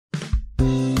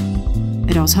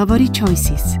Rozhovory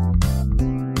Choices.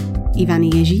 Ivan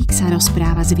Ježík sa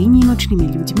rozpráva s výnimočnými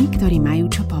ľuďmi, ktorí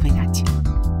majú čo povedať.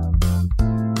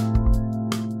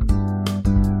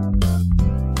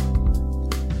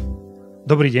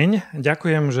 Dobrý deň,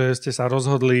 ďakujem, že ste sa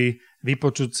rozhodli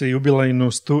vypočuť si jubilejnú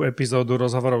 100. epizódu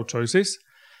Rozhovorov Choices.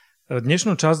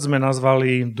 Dnešnú časť sme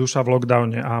nazvali Duša v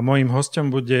lockdowne a mojím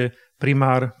hosťom bude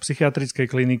primár psychiatrickej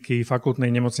kliniky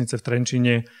Fakultnej nemocnice v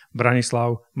Trenčíne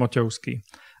Branislav Moťovský.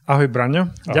 Ahoj Braňo,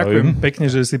 ahoj. Ďakujem pekne,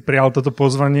 že si prijal toto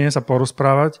pozvanie sa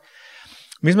porozprávať.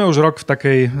 My sme už rok v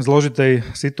takej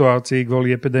zložitej situácii kvôli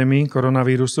epidémii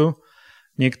koronavírusu.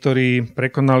 Niektorí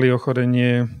prekonali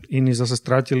ochorenie, iní zase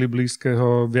stratili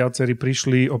blízkeho, viacerí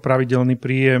prišli o pravidelný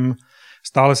príjem,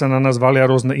 stále sa na nás valia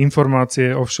rôzne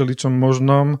informácie o všeličom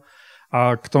možnom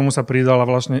a k tomu sa pridala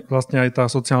vlastne aj tá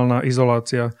sociálna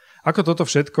izolácia. Ako toto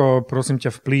všetko, prosím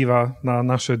ťa, vplýva na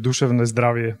naše duševné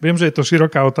zdravie? Viem, že je to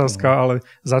široká otázka, ale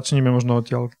začneme možno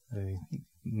odtiaľ.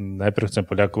 Najprv chcem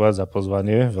poďakovať za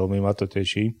pozvanie, veľmi ma to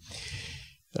teší.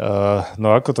 No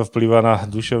ako to vplýva na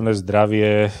duševné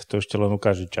zdravie, to ešte len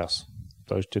ukáže čas.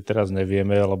 To ešte teraz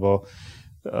nevieme, lebo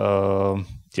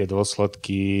tie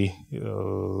dôsledky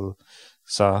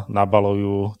sa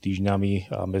nabalujú týždňami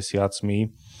a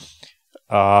mesiacmi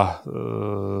a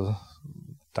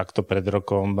takto pred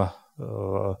rokom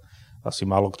asi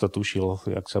málo kto tušil,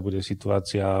 jak sa bude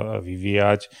situácia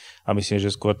vyvíjať a myslím,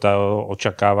 že skôr tá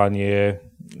očakávanie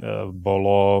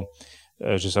bolo,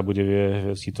 že sa bude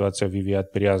situácia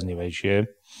vyvíjať priaznivejšie.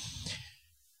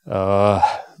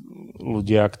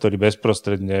 Ľudia, ktorí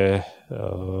bezprostredne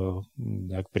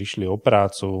nejak prišli o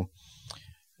prácu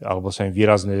alebo sa im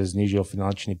výrazne znížil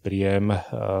finančný príjem,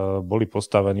 boli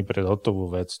postavení pred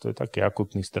hotovú vec. To je taký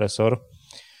akutný stresor.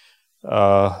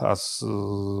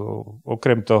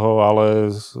 Okrem toho ale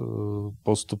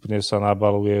postupne sa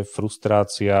nabaluje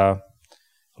frustrácia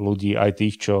ľudí, aj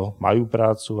tých, čo majú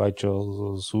prácu, aj čo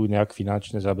sú nejak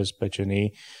finančne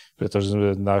zabezpečení, pretože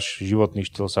náš životný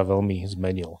štýl sa veľmi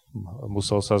zmenil.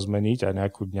 Musel sa zmeniť a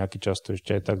nejaký čas to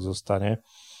ešte aj tak zostane.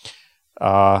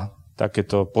 A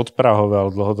takéto podprahové,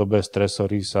 ale dlhodobé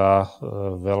stresory sa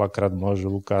veľakrát môžu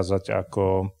ukázať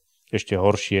ako ešte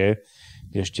horšie,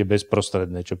 ešte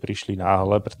bezprostredné, čo prišli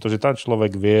náhle, pretože tam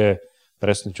človek vie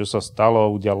presne, čo sa stalo,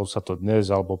 udialo sa to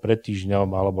dnes, alebo pred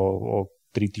týždňom, alebo o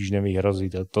 3 týždne mi hrozí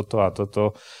toto a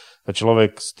toto. A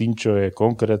človek s tým, čo je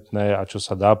konkrétne a čo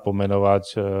sa dá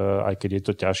pomenovať, aj keď je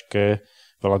to ťažké,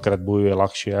 veľakrát bojuje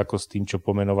ľahšie ako s tým, čo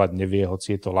pomenovať nevie,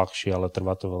 hoci je to ľahšie, ale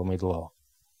trvá to veľmi dlho.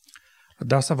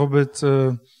 Dá sa vôbec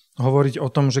hovoriť o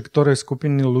tom, že ktoré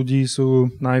skupiny ľudí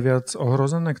sú najviac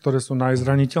ohrozené, ktoré sú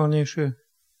najzraniteľnejšie?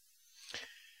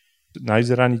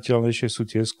 Najzraniteľnejšie sú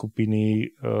tie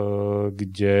skupiny,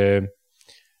 kde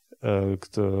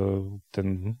ten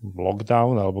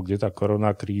lockdown alebo kde tá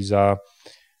koronakríza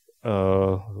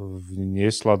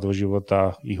vniesla do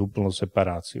života ich úplnú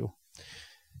separáciu.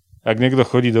 Ak niekto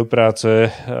chodí do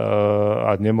práce a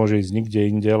nemôže ísť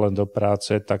nikde inde, len do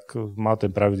práce, tak má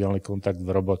ten pravidelný kontakt v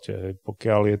robote.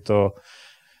 Pokiaľ je to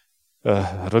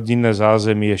rodinné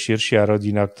zázemie, širšia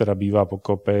rodina, ktorá býva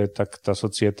pokope, tak tá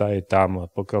societa je tam.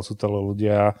 Pokiaľ sú to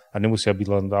ľudia, a nemusia byť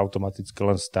len automaticky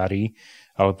len starí,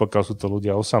 ale pokiaľ sú to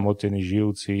ľudia osamotení,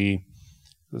 žijúci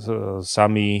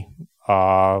sami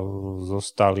a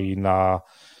zostali na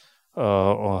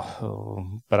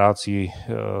práci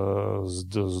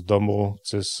z domu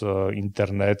cez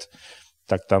internet,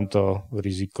 tak tamto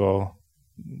riziko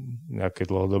nejaké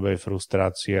dlhodobej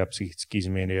frustrácie a psychických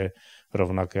zmien je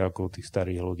rovnaké ako u tých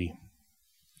starých ľudí.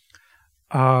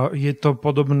 A je to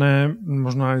podobné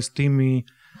možno aj s tými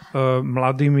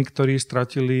mladými, ktorí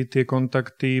stratili tie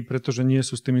kontakty, pretože nie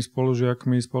sú s tými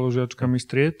spolužiačkami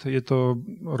stried? Je to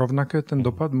rovnaké, ten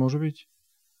dopad môže byť?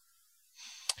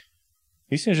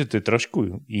 Myslím, že to je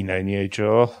trošku iné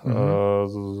niečo.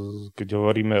 Keď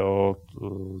hovoríme o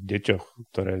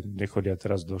deťoch, ktoré nechodia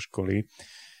teraz do školy,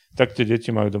 tak tie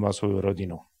deti majú doma svoju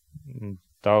rodinu.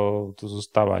 To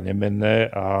zostáva nemenné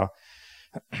a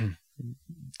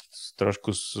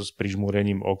trošku s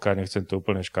prižmúrením oka, nechcem to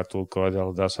úplne škatulkovať,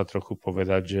 ale dá sa trochu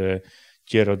povedať, že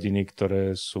tie rodiny,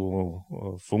 ktoré sú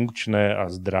funkčné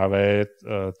a zdravé,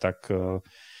 tak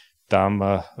tam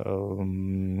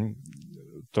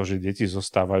to, že deti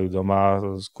zostávajú doma,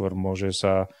 skôr môže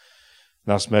sa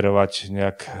nasmerovať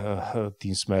nejak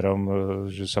tým smerom,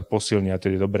 že sa posilnia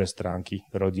tie dobré stránky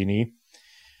rodiny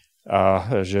a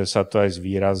že sa to aj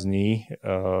zvýrazní,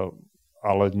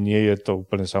 ale nie je to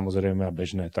úplne samozrejme a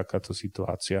bežné takáto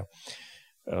situácia.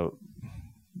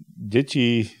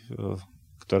 Deti,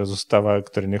 ktoré zostávajú,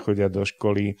 ktoré nechodia do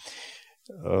školy,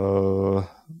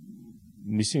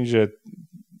 myslím, že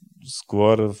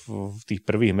skôr v tých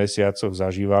prvých mesiacoch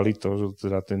zažívali to,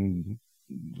 teda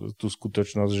tú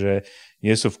skutočnosť, že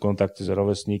nie sú v kontakte s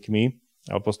rovesníkmi,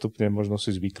 ale postupne možno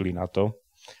si zvykli na to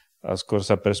a skôr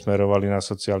sa presmerovali na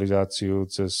socializáciu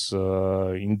cez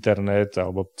internet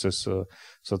alebo cez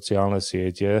sociálne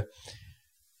siete,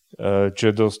 čo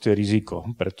je dosť riziko,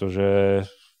 pretože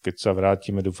keď sa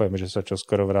vrátime, dúfajme, že sa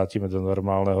čoskoro vrátime do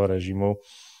normálneho režimu,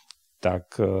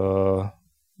 tak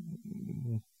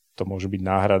to môže byť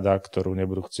náhrada, ktorú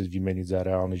nebudú chcieť vymeniť za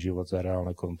reálny život, za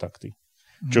reálne kontakty.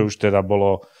 Čo už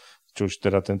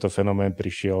teda tento fenomén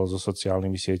prišiel so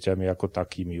sociálnymi sieťami ako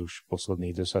takými už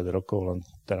posledných 10 rokov, len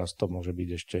teraz to môže byť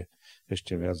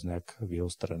ešte viac nejak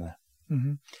vyostrené.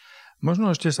 Mm-hmm.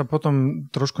 Možno ešte sa potom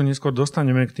trošku neskôr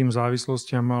dostaneme k tým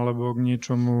závislostiam alebo k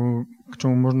niečomu, k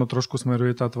čomu možno trošku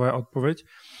smeruje tá tvoja odpoveď.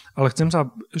 Ale chcem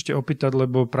sa ešte opýtať,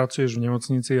 lebo pracuješ v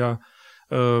nemocnici a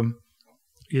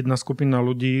jedna skupina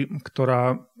ľudí,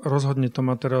 ktorá rozhodne to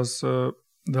má teraz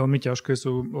veľmi ťažké,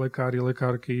 sú lekári,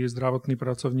 lekárky, zdravotní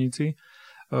pracovníci.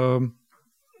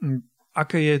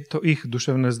 Aké je to ich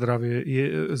duševné zdravie?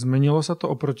 Zmenilo sa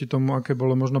to oproti tomu, aké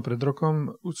bolo možno pred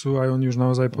rokom? Sú aj oni už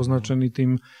naozaj poznačení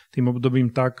tým obdobím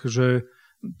tak, že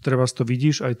treba to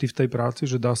vidíš aj ty v tej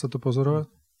práci, že dá sa to pozorovať?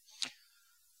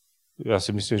 Ja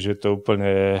si myslím, že je to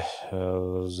úplne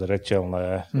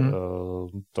zreteľné,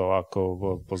 to, ako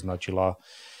poznačila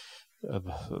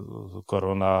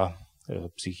korona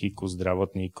psychiku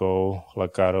zdravotníkov,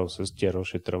 lekárov, sestier,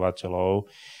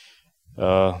 ošetrovateľov.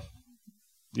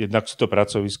 Jednak sú to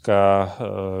pracoviská,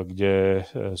 kde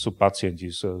sú pacienti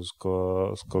s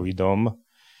covidom,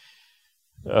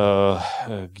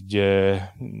 kde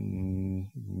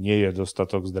nie je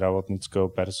dostatok zdravotníckeho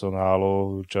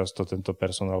personálu. Často tento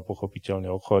personál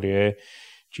pochopiteľne ochorie,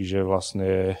 čiže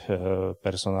vlastne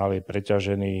personál je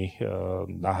preťažený,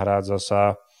 nahrádza sa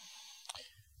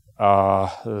a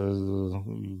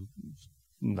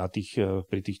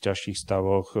pri tých ťažších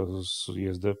stavoch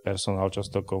je personál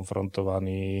často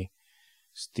konfrontovaný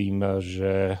s tým,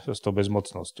 že s tou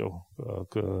bezmocnosťou,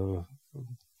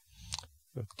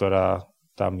 ktorá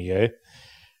tam je.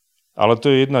 Ale to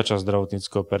je jedna časť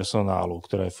zdravotníckeho personálu,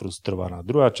 ktorá je frustrovaná.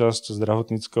 Druhá časť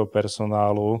zdravotníckeho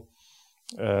personálu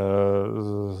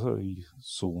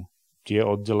sú tie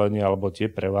oddelenia alebo tie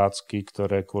prevádzky,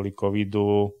 ktoré kvôli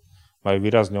covidu majú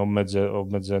výrazne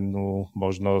obmedzenú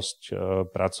možnosť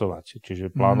pracovať.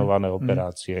 Čiže plánované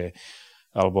operácie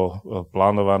alebo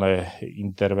plánované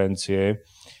intervencie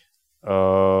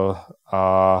a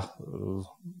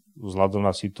vzhľadom na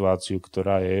situáciu,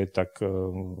 ktorá je, tak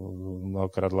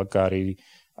mnohokrát lekári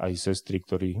aj sestry,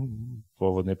 ktorí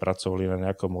pôvodne pracovali na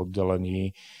nejakom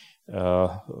oddelení,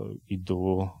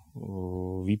 idú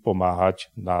vypomáhať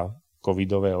na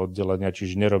covidové oddelenia,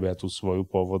 čiže nerobia tú svoju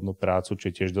pôvodnú prácu, čo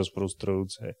je tiež dosť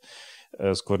frustrujúce.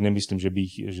 Skôr nemyslím, že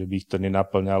by ich to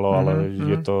nenaplňalo, ale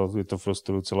je to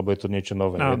frustrujúce, lebo je to niečo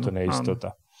nové, je to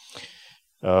neistota.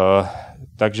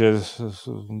 Takže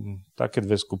také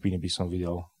dve skupiny by som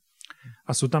videl.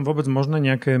 A sú tam vôbec možné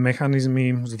nejaké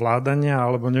mechanizmy zvládania,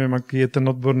 alebo neviem, aký je ten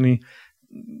odborný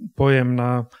pojem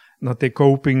na tie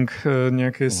coping,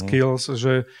 nejaké skills,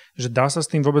 že dá sa s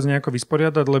tým vôbec nejako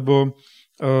vysporiadať, lebo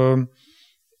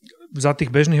za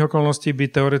tých bežných okolností by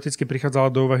teoreticky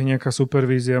prichádzala do úvahy nejaká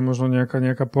supervízia, možno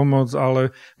nejaká pomoc, ale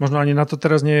možno ani na to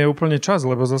teraz nie je úplne čas,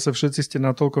 lebo zase všetci ste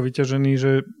natoľko vyťažení,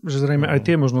 že zrejme aj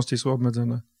tie možnosti sú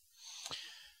obmedzené.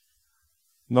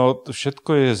 No,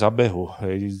 všetko je za behu.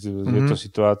 Je to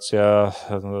situácia,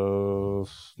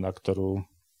 na ktorú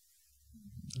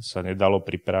sa nedalo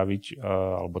pripraviť,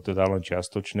 alebo teda len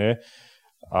čiastočne.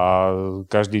 A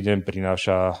každý deň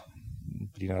prináša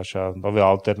nové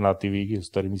alternatívy, s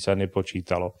ktorými sa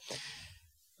nepočítalo.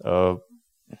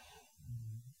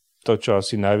 To, čo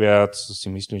asi najviac si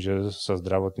myslím, že sa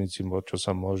zdravotníci, čo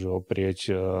sa môžu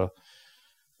oprieť,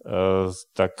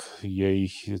 tak je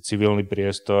ich civilný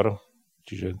priestor,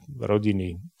 čiže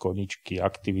rodiny, koničky,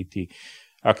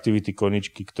 aktivity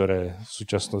koničky, ktoré v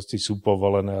súčasnosti sú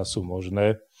povolené a sú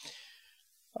možné.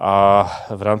 A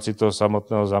v rámci toho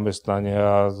samotného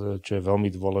zamestnania, čo je veľmi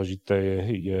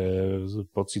dôležité, je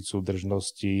pocit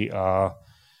súdržnosti a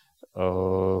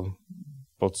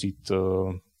pocit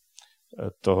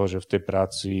toho, že v tej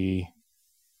práci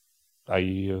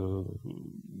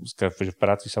že v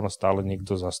práci sa ma stále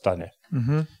niekto zastane.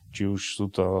 Či už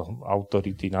sú to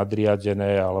autority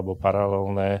nadriadené alebo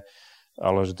paralelné,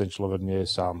 ale že ten človek nie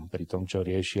je sám pri tom, čo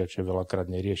rieši a čo je veľakrát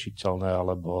neriešiteľné,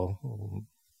 alebo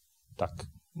tak.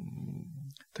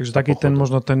 Takže taký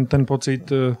možno ten pocit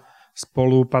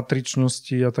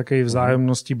spolupatričnosti a takej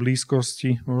vzájomnosti,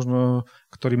 blízkosti, možno,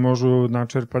 ktorý môžu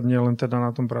načerpať nielen teda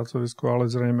na tom pracovisku, ale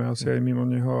zrejme asi aj mimo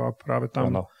neho a práve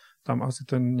tam tam asi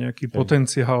ten nejaký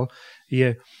potenciál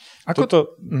je.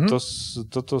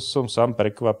 Toto som sám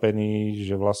prekvapený,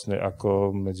 že vlastne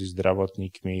ako medzi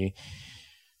zdravotníkmi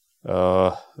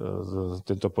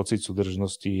tento pocit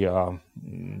súdržnosti a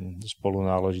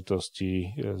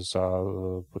spolunáležitosti sa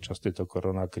počas tejto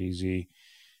koronakrízy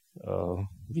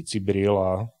vycibril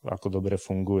a ako dobre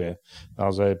funguje.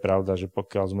 Naozaj je pravda, že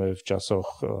pokiaľ sme v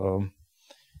časoch,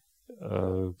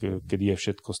 kedy je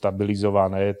všetko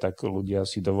stabilizované, tak ľudia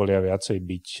si dovolia viacej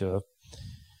byť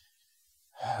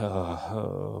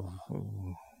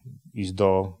ísť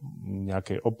do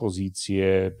nejakej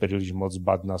opozície, príliš moc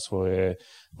bať na svoje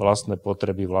vlastné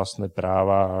potreby, vlastné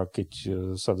práva, a keď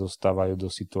sa dostávajú do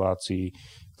situácií,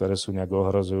 ktoré sú nejak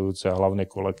ohrozujúce a hlavne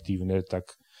kolektívne,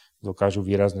 tak dokážu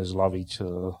výrazne zľaviť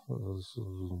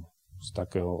z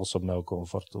takého osobného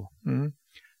komfortu.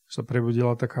 Sa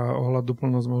prebudila taká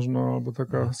ohľaduplnosť možno, alebo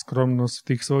taká skromnosť v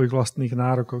tých svojich vlastných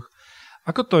nárokoch.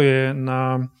 Ako to je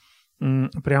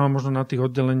priamo možno na tých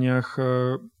oddeleniach,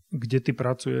 kde ty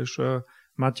pracuješ?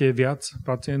 Máte viac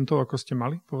pacientov, ako ste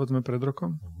mali, povedzme, pred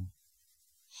rokom?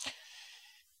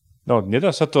 No,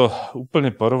 nedá sa to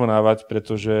úplne porovnávať,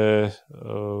 pretože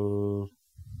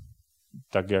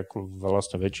tak ako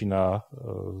vlastne väčšina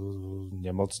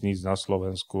nemocníc na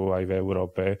Slovensku aj v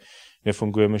Európe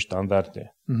nefungujeme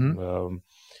štandardne.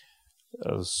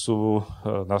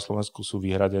 Na Slovensku sú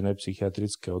vyhradené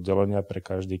psychiatrické oddelenia, pre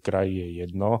každý kraj je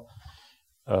jedno,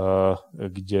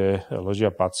 kde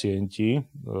ležia pacienti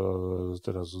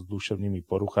teda s duševnými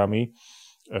poruchami,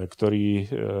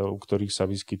 u ktorých sa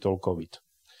vyskytol COVID.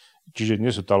 Čiže nie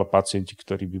sú to ale pacienti,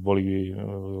 ktorí by boli,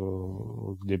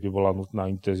 kde by bola nutná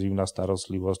intenzívna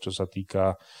starostlivosť, čo sa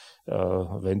týka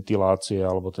ventilácie,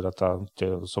 alebo teda tá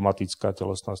somatická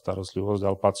telesná starostlivosť,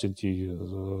 ale pacienti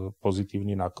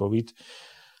pozitívni na COVID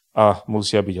a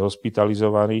musia byť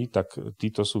hospitalizovaní, tak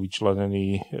títo sú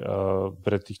vyčlenení,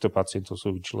 pre týchto pacientov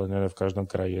sú vyčlenené v každom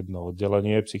kraji jedno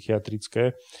oddelenie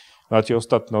psychiatrické. No a tie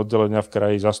ostatné oddelenia v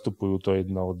kraji zastupujú to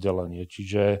jedno oddelenie.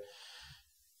 Čiže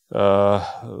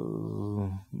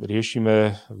riešime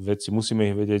veci,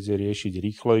 musíme ich vedieť riešiť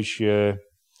rýchlejšie,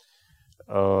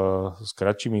 s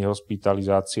kratšími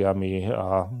hospitalizáciami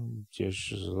a tiež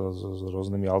s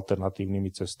rôznymi alternatívnymi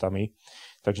cestami.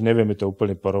 Takže nevieme to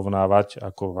úplne porovnávať,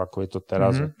 ako je to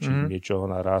teraz, či niečoho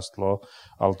narástlo,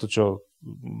 ale to, čo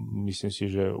myslím si,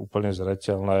 že je úplne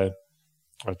zreteľné,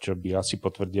 a čo by asi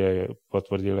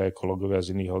potvrdili aj kolegovia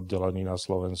z iných oddelení na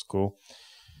Slovensku,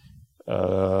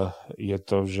 je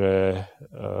to, že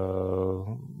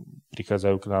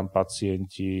prichádzajú k nám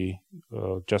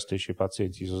častejšie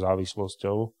pacienti so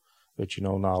závislosťou,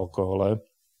 väčšinou na alkohole.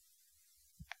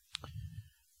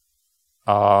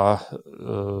 A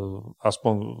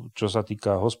aspoň čo sa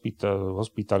týka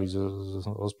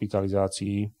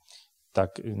hospitalizácií,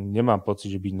 tak nemám pocit,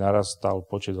 že by narastal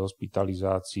počet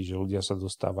hospitalizácií, že ľudia sa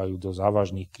dostávajú do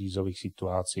závažných krízových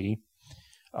situácií,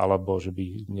 alebo že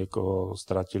by niekoho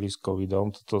stratili s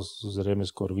covidom. Toto zrejme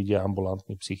skôr vidia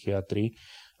ambulantní psychiatri,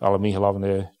 ale my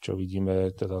hlavne, čo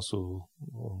vidíme, teda sú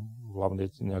hlavne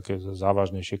nejaké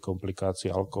závažnejšie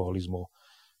komplikácie alkoholizmu,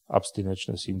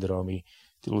 abstinenčné syndrómy.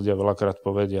 Tí ľudia veľakrát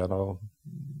povedia, no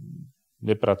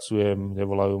nepracujem,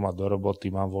 nevolajú ma do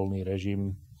roboty, mám voľný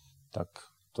režim, tak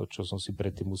to, čo som si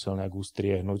predtým musel nejak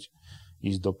ustriehnúť,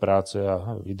 ísť do práce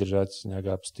a vydržať,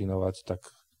 nejak abstinovať, tak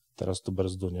teraz tú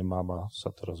brzdu nemám a sa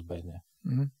to rozbehne.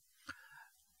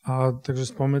 A takže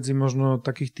spomedzi možno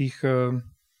takých tých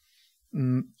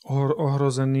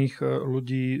ohrozených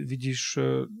ľudí vidíš,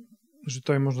 že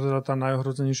to je možno teda tá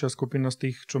najohrozenejšia skupina z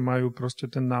tých, čo majú proste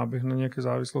ten nábeh na nejaké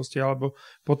závislosti, alebo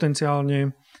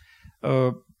potenciálne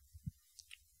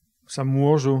sa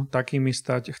môžu takými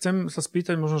stať. Chcem sa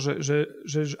spýtať možno,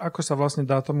 že ako sa vlastne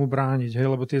dá tomu brániť, hej?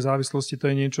 Lebo tie závislosti to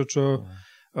je niečo, čo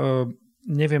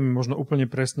nevieme možno úplne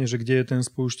presne, že kde je ten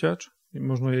spúšťač,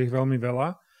 možno je ich veľmi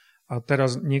veľa a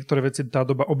teraz niektoré veci tá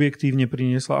doba objektívne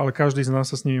priniesla, ale každý z nás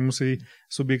sa s nimi musí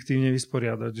subjektívne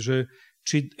vysporiadať. Že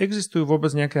či existujú vôbec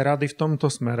nejaké rady v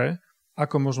tomto smere,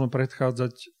 ako možno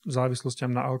predchádzať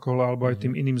závislostiam na alkohol alebo aj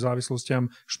tým iným závislostiam,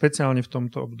 špeciálne v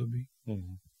tomto období?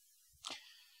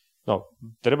 No,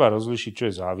 treba rozlíšiť, čo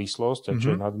je závislosť a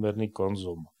čo je nadmerný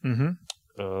konzum.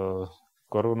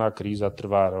 Korona kríza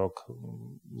trvá rok.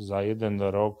 Za jeden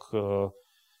rok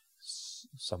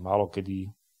sa málo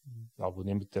kedy, alebo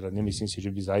nemyslím si,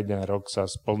 že by za jeden rok sa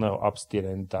z plného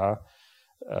abstinenta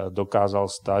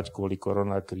dokázal stať kvôli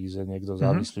koronakríze niekto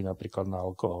závislý napríklad na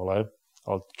alkohole.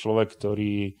 Ale človek,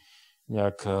 ktorý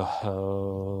nejak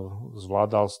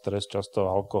zvládal stres často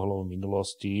alkoholom v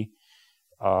minulosti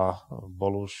a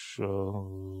bol už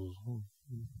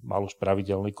mal už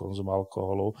pravidelný konzum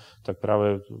alkoholu, tak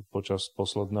práve počas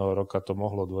posledného roka to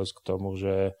mohlo dôjsť k tomu,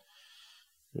 že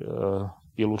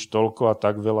pil už toľko a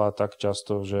tak veľa a tak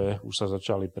často, že už sa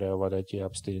začali prejavovať aj tie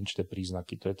abstinenčné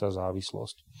príznaky. To je tá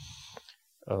závislosť.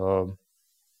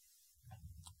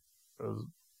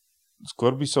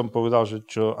 Skôr by som povedal, že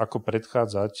ako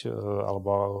predchádzať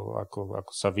alebo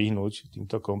ako sa vyhnúť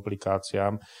týmto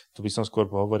komplikáciám, to by som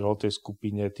skôr hovoril o tej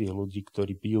skupine tých ľudí,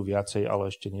 ktorí pijú viacej, ale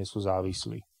ešte nie sú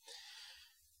závislí.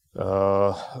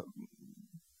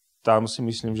 Tam si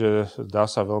myslím, že dá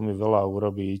sa veľmi veľa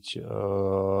urobiť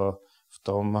v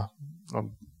tom,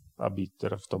 aby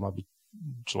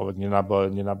človek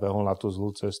nenabehol na tú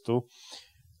zlú cestu.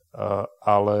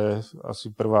 Ale asi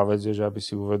prvá vec je, že aby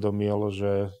si uvedomil,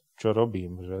 že čo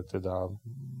robím, že teda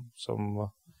som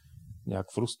nejak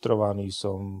frustrovaný,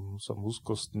 som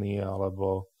úzkostný,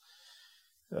 alebo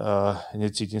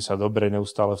necítim sa dobre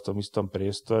neustále v tom istom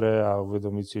priestore a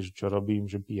uvedomiť si, že čo robím,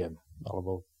 že pijem,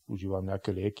 alebo užívam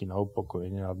nejaké lieky na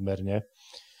upokojenie nadmerne,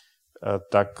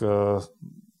 tak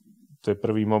to je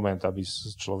prvý moment, aby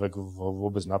človek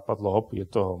vôbec napadlo, hop, je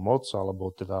toho moc,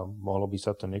 alebo teda mohlo by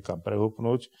sa to niekam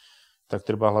prehúpnúť, tak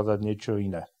treba hľadať niečo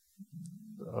iné.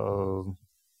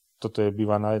 Toto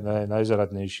býva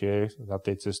najzradnejšie na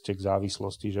tej ceste k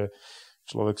závislosti, že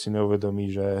človek si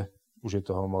neuvedomí, že už je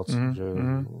toho moc,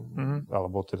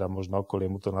 alebo teda možno okolie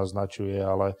mu to naznačuje,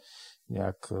 ale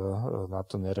nejak na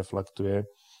to nereflektuje.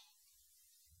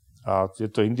 A je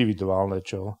to individuálne,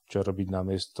 čo robiť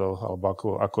namiesto,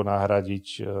 alebo ako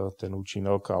nahradiť ten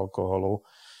účinok alkoholu.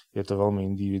 Je to veľmi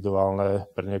individuálne.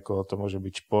 Pre niekoho to môže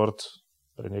byť šport,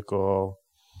 pre niekoho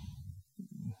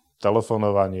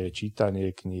telefonovanie,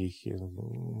 čítanie kníh,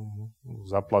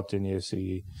 zaplatenie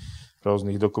si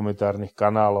rôznych dokumentárnych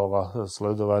kanálov a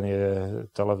sledovanie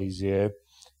televízie.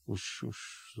 Už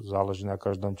záleží na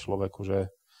každom človeku,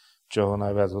 že čo ho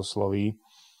najviac osloví.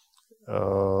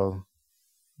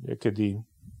 Niekedy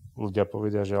ľudia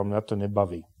povedia, že mňa to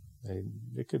nebaví.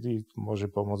 Niekedy môže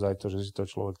pomôcť aj to, že si to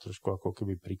človek trošku ako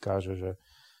keby prikáže, že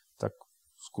tak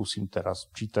skúsim teraz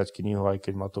čítať knihu, aj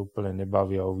keď ma to úplne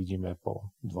nebaví a uvidíme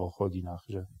po 2 hodinách.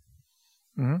 Že...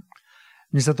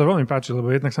 Mne sa to veľmi páči,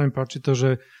 lebo jednak sa mi páči to,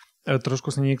 že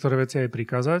trošku si niektoré veci aj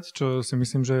prikázať, čo si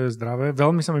myslím, že je zdravé.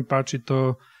 Veľmi sa mi páči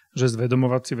to, že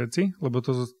zvedomovať si veci, lebo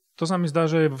to sa mi zdá,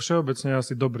 že je všeobecne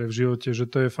asi dobre v živote, že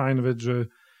to je fajn vec, že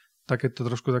takéto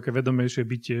trošku také vedomejšie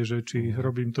bytie, že či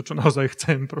robím to, čo naozaj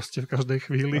chcem proste v každej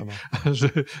chvíli,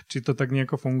 že či to tak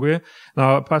nejako funguje. No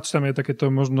a páči tam je takéto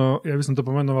možno, ja by som to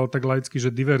pomenoval tak laicky, že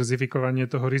diverzifikovanie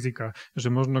toho rizika, že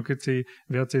možno keď si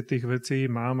viacej tých vecí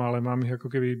mám, ale mám ich ako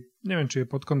keby, neviem, či je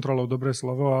pod kontrolou dobré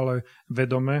slovo, ale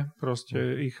vedome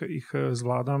proste ich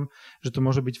zvládam, že to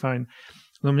môže byť fajn.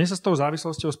 No mne sa s tou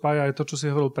závislosťou spája aj to, čo si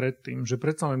hovoril predtým, že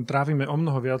predsa len trávime o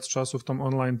mnoho viac času v tom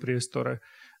online priestore.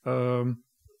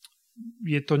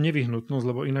 Je to nevyhnutnosť,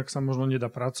 lebo inak sa možno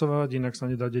nedá pracovať, inak sa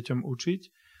nedá deťom učiť.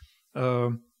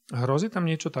 Hrozí tam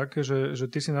niečo také, že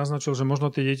ty si naznačil, že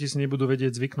možno tie deti si nebudú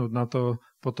vedieť zvyknúť na to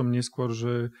potom neskôr,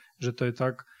 že to je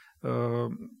tak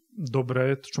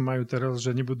dobré, čo majú teraz,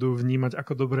 že nebudú vnímať,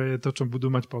 ako dobré je to, čo budú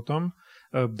mať potom.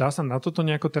 Dá sa na toto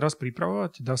nejako teraz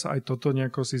pripravovať? Dá sa aj toto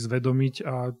nejako si zvedomiť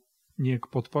a nejak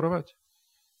podporovať?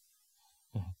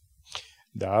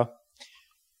 Dá.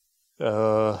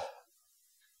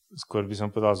 Skôr by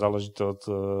som povedal, záleží to od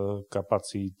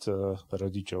kapacít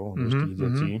rodičov tých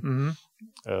detí,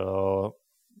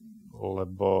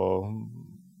 lebo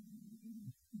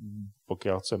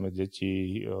pokiaľ chceme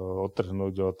deti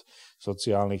odtrhnúť od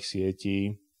sociálnych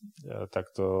sietí,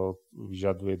 tak to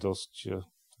vyžaduje dosť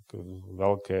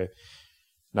veľké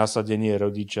nasadenie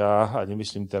rodiča, a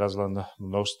nemyslím teraz len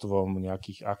množstvom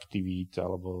nejakých aktivít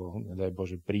alebo, nedaj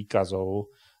Bože, príkazov,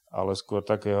 ale skôr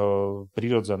takého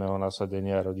prirodzeného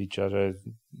nasadenia rodiča, že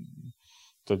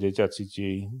to dieťa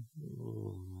cíti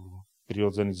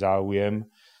prirodzený záujem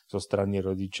zo strany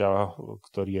rodiča,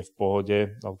 ktorý je v pohode.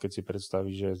 No, keď si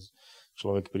predstaví, že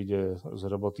človek príde z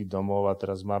roboty domov a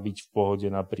teraz má byť v pohode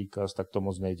na príkaz, tak to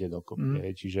moc nejde dokopy.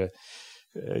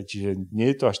 Čiže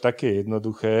nie je to až také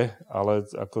jednoduché, ale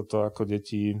ako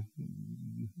deti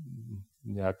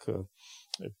nejak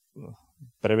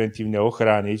preventívne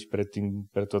ochrániť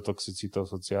pred to toxicitou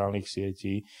sociálnych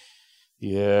sietí,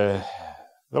 je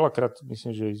veľakrát,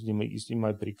 myslím, že istým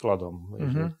aj príkladom.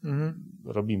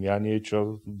 Robím ja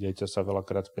niečo, dieťa sa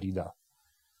veľakrát pridá.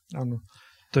 Áno.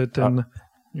 To je ten,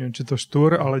 neviem, či to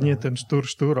štúr, ale nie ten štúr,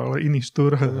 ale iný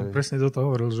štúr. Presne toto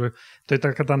hovoril, že to je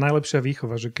taká tá najlepšia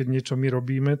výchova, že keď niečo my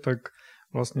robíme, tak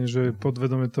vlastne, že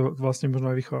podvedome to vlastne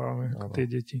možno aj vychovávame ako tie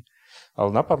deti.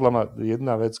 Ale napadla ma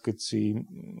jedna vec, keď si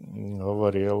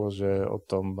hovoril, že o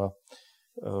tom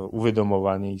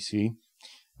uvedomovaní si.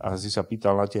 A si sa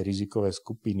pýtal na tie rizikové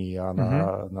skupiny a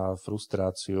na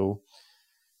frustráciu,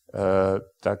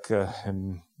 tak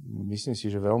myslím si,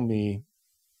 že veľmi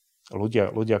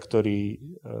ľudia, ktorí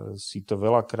si to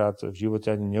veľakrát v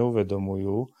živote ani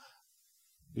neuvedomujú,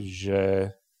 že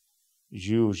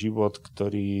žijú život,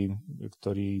 ktorý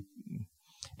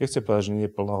nechcem povedať, že nie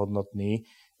je plnohodnotný,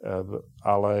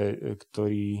 ale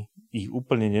ktorý ich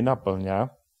úplne nenaplňa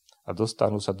a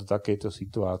dostanú sa do takejto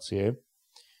situácie,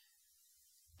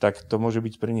 tak to môže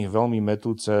byť pre nich veľmi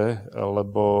mätúce,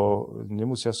 lebo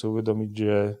nemusia si uvedomiť,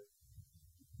 že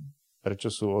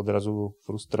prečo sú odrazu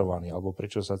frustrovaní alebo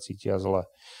prečo sa cítia zle.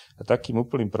 A takým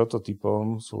úplným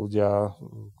prototypom sú ľudia,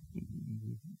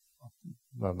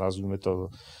 nazvime to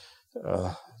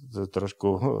trošku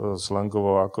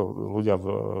slangovo, ako ľudia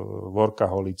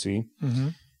workaholici.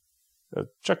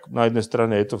 Čak na jednej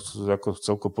strane je to ako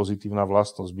celko pozitívna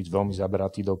vlastnosť byť veľmi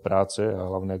zaberatý do práce a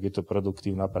hlavne, ak je to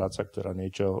produktívna práca, ktorá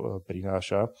niečo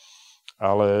prináša.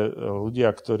 Ale ľudia,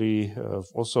 ktorí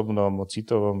v osobnom,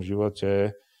 citovom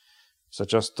živote sa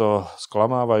často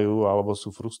sklamávajú alebo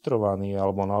sú frustrovaní,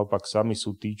 alebo naopak sami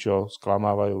sú tí, čo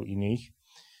sklamávajú iných,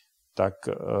 tak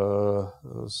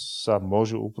sa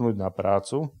môžu upnúť na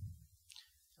prácu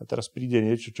a teraz príde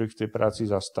niečo, čo ich v tej práci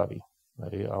zastaví.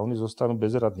 A oni zostanú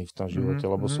bezradní v tom živote,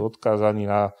 lebo sú odkázaní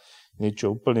na niečo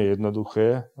úplne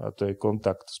jednoduché, a to je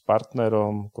kontakt s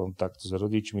partnerom, kontakt s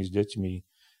rodičmi, s deťmi,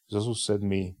 so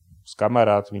susedmi, s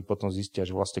kamarátmi, potom zistia,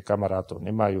 že vlastne kamarátov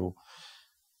nemajú,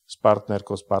 s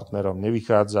partnerkou, s partnerom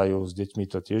nevychádzajú, s deťmi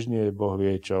to tiež nie je, Boh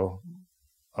vie čo,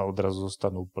 a odrazu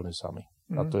zostanú úplne sami.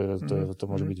 A to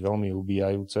môže byť veľmi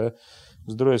ubíjajúce.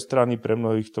 Z druhej strany pre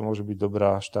mnohých to môže byť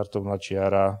dobrá štartovná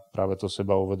čiara, práve to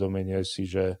seba uvedomenie si,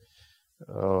 že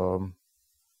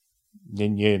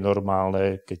nie je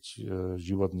normálne, keď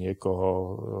život niekoho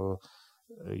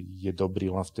je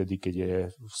dobrý len vtedy, keď je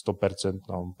v 100%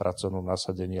 pracovnom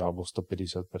nasadení alebo v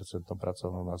 150%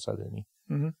 pracovnom nasadení.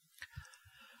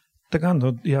 Tak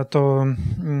áno, ja to,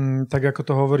 tak ako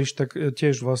to hovoríš, tak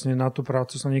tiež vlastne na tú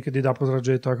prácu sa niekedy dá pozerať,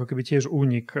 že je to ako keby tiež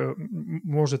únik.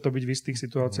 Môže to byť v istých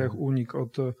situáciách únik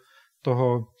od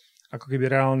toho ako keby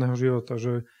reálneho života,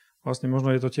 že vlastne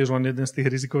možno je to tiež len jeden z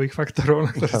tých rizikových faktorov,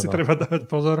 na ktoré si treba dávať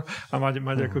pozor a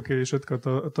mať ako keby všetko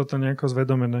toto nejako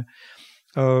zvedomené.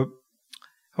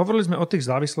 Hovorili sme o tých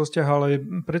závislostiach, ale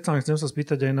predsa chcem sa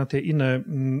spýtať aj na tie iné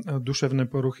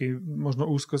duševné poruchy, možno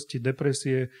úzkosti,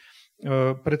 depresie,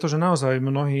 pretože naozaj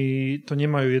mnohí to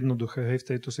nemajú jednoduché v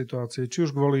tejto situácii. Či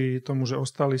už kvôli tomu, že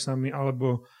ostali sami,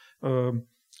 alebo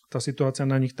tá situácia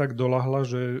na nich tak doľahla,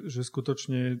 že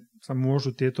skutočne sa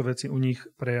môžu tieto veci u nich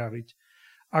prejaviť.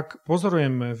 Ak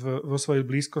pozorujeme vo svojej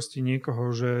blízkosti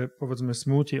niekoho, že povedzme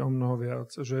smúti o mnoho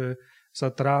viac, že sa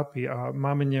trápi a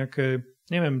máme nejaké,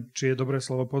 neviem, či je dobré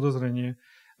slovo, podozrenie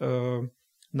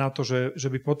na to, že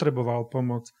by potreboval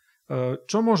pomoc,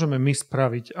 čo môžeme my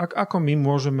spraviť? Ako my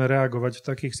môžeme reagovať v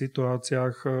takých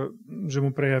situáciách, že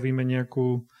mu prejavíme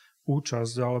nejakú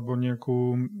účasť alebo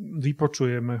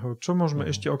vypočujeme ho? Čo môžeme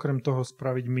ešte okrem toho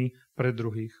spraviť my pre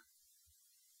druhých?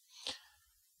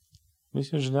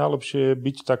 Myslím, že najlepšie je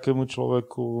byť takému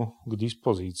človeku k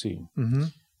dispozícii.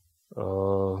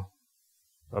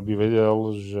 Aby vedel,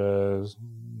 že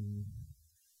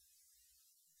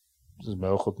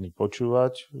sme ochotní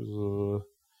počúvať,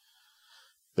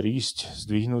 prísť,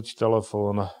 zdvihnúť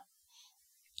telefón.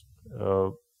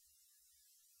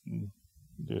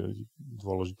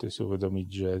 Dôležité si uvedomiť,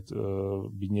 že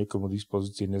byť niekomu k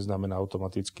dispozícii neznamená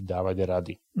automaticky dávať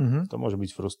rady. To môže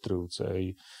byť frustrujúce.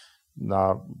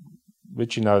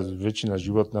 Väčšina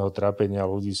životného trápenia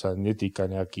ľudí sa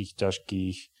netýka nejakých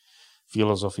ťažkých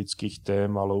filozofických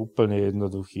tém, ale úplne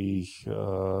jednoduchých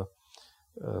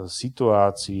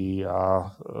situácií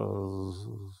a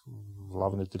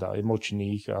hlavne teda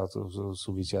emočných a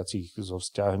súvisiacich so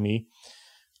vzťahmi.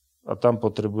 A tam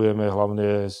potrebujeme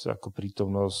hlavne ako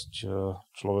prítomnosť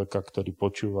človeka, ktorý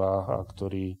počúva a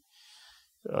ktorý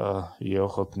je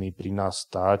ochotný pri nás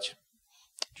stáť.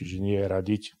 Čiže nie je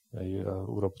radiť,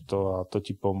 urob to a to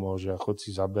ti pomôže a chod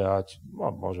si zabehať.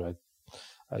 No, môže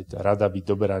aj tá rada byť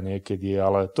dobrá niekedy,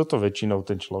 ale toto väčšinou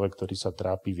ten človek, ktorý sa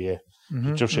trápi, vie.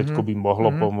 Čo všetko by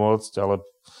mohlo pomôcť, ale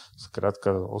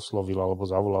skrátka oslovil alebo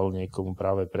zavolal niekomu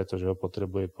práve preto, že ho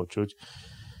potrebuje počuť.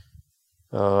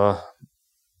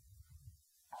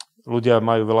 Ľudia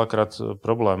majú veľakrát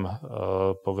problém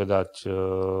povedať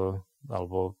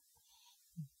alebo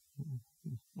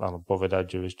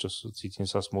povedať, že vieš čo, cítim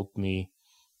sa smutný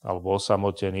alebo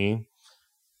osamotený.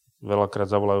 Veľakrát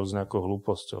zavolajú s nejakou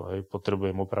hlúposťou.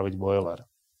 Potrebujem opraviť boiler.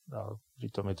 A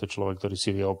pritom je to človek, ktorý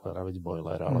si vie opraviť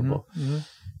boiler. Alebo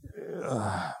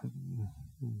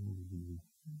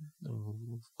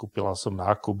kúpila som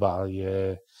nákup a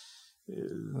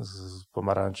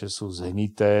pomaranče sú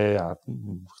zhnité a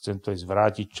chcem to ísť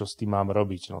vrátiť, čo s tým mám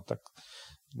robiť. No tak,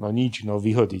 nič,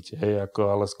 vyhodiť. Hej,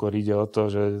 ale skôr ide o to,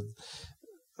 že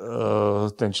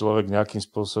ten človek nejakým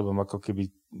spôsobom ako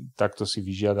keby takto si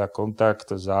vyžiada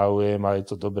kontakt, záujem a je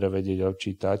to dobre vedieť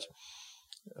odčítať,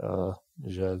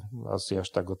 že asi až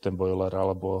tak o ten boiler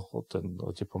alebo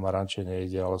o tie pomaranče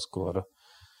nejde, ale skôr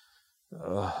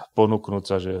ponúknuť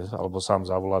sa, alebo sám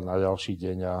zavolať na ďalší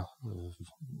deň a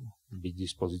byť v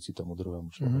dispozícii tomu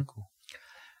druhému človeku.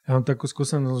 Ja mám takú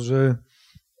skúsenosť, že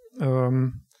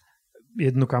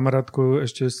jednu kamarátku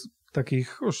ešte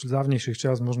takých už dávnejších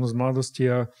čas, možno z mladosti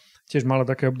a tiež mala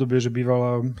také obdobie, že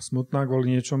bývala smutná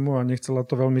kvôli niečomu a nechcela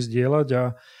to veľmi zdieľať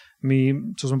a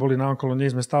my, čo sme boli naokolo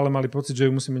nej, sme stále mali pocit, že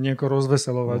ju musíme nejako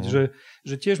rozveselovať.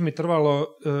 Že tiež mi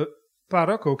trvalo pár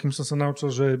rokov, kým som sa naučil,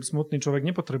 že smutný človek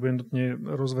nepotrebuje nutne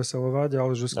rozveselovať,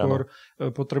 ale že skôr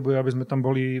potrebuje, aby sme tam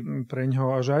boli pre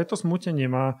ňoho a že aj to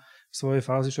smutenie má svoje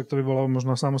fázy, však to by bola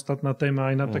možno samostatná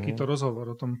téma aj na takýto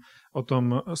rozhovor o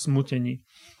tom smutení.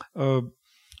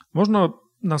 Možno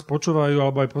nás počúvajú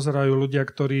alebo aj pozerajú ľudia,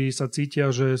 ktorí sa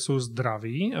cítia, že sú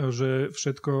zdraví, že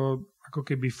všetko ako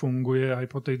keby funguje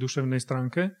aj po tej duševnej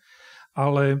stránke,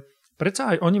 ale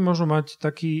predsa aj oni môžu mať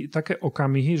také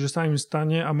okamihy, že sa im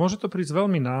stane a môže to prísť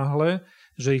veľmi náhle,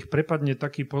 že ich prepadne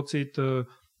taký pocit,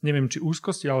 neviem, či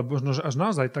úzkosti, ale možno že až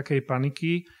naozaj takej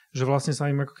paniky, že vlastne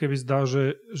sa im ako keby zdá,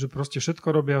 že proste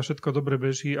všetko robia, všetko dobre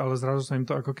beží, ale zrazu sa im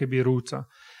to ako keby rúca.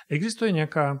 Existuje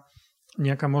nejaká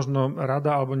možno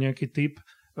rada alebo nejaký tip,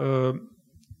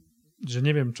 že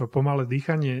neviem čo, pomalé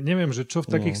dýchanie, neviem, že čo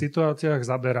v takých situáciách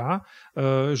zaberá,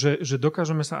 že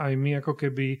dokážeme sa aj my ako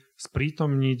keby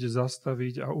sprítomniť,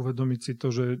 zastaviť a uvedomiť si to,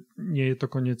 že nie je to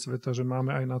koniec sveta, že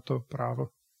máme aj na to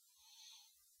právo.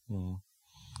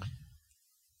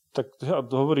 Tak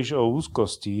hovoríš o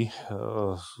úzkosti.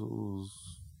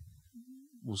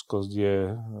 Úzkosť je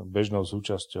bežnou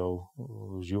súčasťou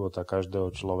života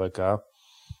každého človeka.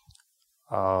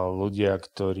 A ľudia,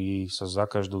 ktorí sa za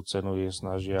každú cenu je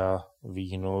snažia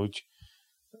vyhnúť,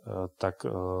 tak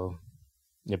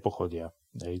nepochodia.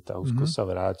 Tá úzkosť sa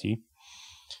vráti.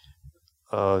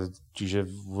 Čiže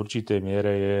v určitej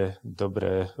miere je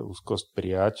dobré úzkosť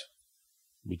prijať,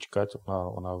 vyčkať,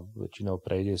 ona väčšinou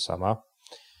prejde sama.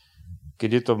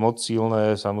 Keď je to moc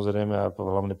silné, samozrejme, a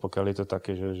hlavne pokiaľ je to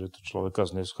také, že to človeka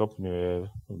zneschopňuje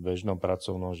v bežnom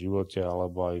pracovnom živote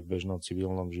alebo aj v bežnom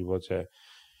civilnom živote,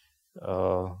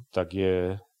 tak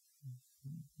je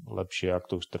lepšie, ak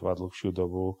to už trvá dlhšiu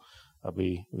dobu,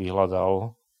 aby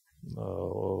vyhľadal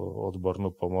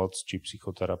odbornú pomoc, či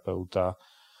psychoterapeuta,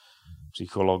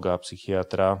 psychológa,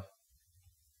 psychiatra.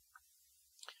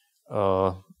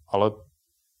 Ale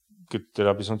keď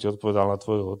teda by som ti odpovedal na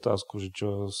tvoju otázku, že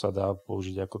čo sa dá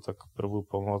použiť ako tak prvú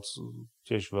pomoc,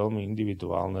 tiež veľmi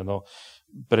individuálne. No,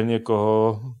 pre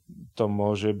niekoho to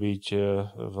môže byť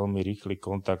veľmi rýchly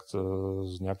kontakt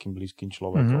s nejakým blízkym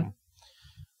človekom.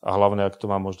 A hlavne, ak to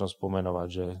má možnosť pomenovať,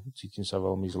 že cítim sa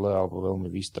veľmi zle alebo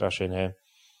veľmi vystrašene.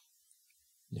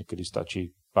 Niekedy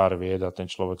stačí pár vied a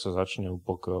ten človek sa začne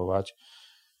upokojovať.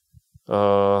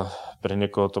 Pre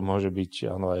niekoho to môže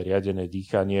byť aj riadené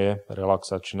dýchanie,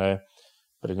 relaxačné.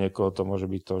 Pre niekoho to môže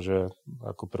byť to, že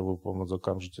ako prvú pomoc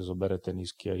okamžite zobere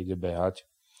tenisky a ide behať.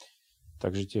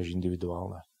 Takže tiež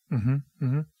individuálne.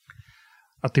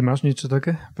 A ty máš niečo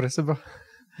také pre seba?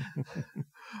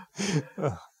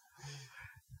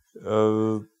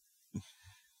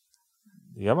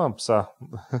 Ja mám psa.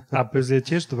 A pes je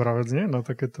tiež dobrá vec, nie? No,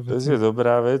 takéto veci. Pes je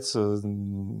dobrá vec.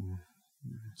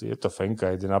 Je to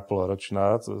Fenka, 1,5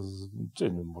 ročná,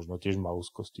 možno tiež má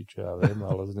úzkosti, čo ja viem,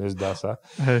 ale nezdá sa.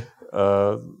 Hej.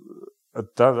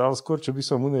 Ale skôr, čo by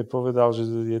som mu povedal, že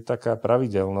je taká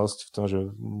pravidelnosť v tom, že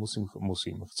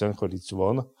chcem chodiť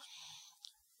von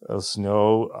s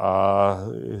ňou a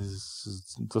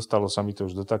dostalo sa mi to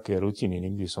už do takej rutiny.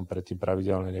 Nikdy som predtým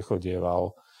pravidelne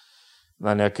nechodieval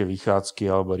na nejaké vychádzky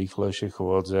alebo rýchlejšie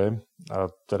chôdze a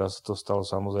teraz to stalo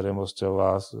samozrejmosťou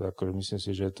vás. Akože myslím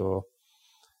si, že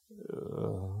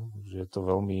je to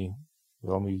veľmi,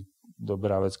 veľmi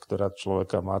dobrá vec, ktorá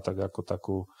človeka má tak ako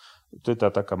takú, to je tá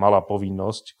taká malá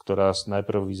povinnosť, ktorá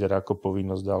najprv vyzerá ako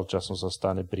povinnosť, ale časom sa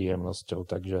stane príjemnosťou,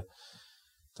 takže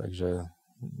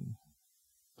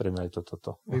pre mňa je to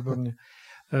toto. Výborne.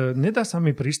 Nedá sa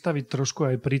mi pristaviť trošku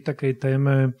aj pri takej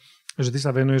téme, že ty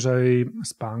sa venuješ aj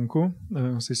spánku,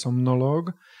 si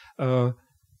somnológ.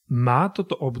 Má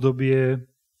toto obdobie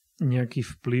nejaký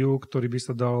vplyv, ktorý by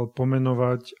sa dal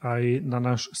pomenovať aj na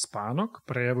náš spánok?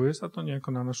 Prejavuje sa to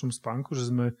nejako na našom spánku, že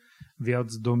sme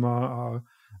viac doma a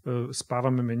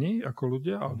spávame menej ako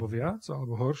ľudia, alebo viac,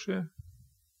 alebo horšie?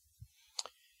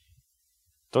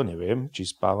 To neviem, či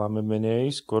spávame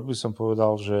menej. Skôr by som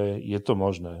povedal, že je to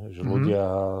možné, že ľudia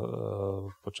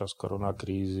počas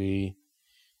koronakrízy,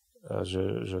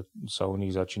 že sa u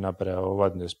nich začína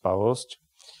prejavovať nespavosť.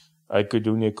 Aj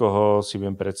keď u niekoho si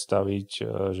viem predstaviť,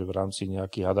 že v rámci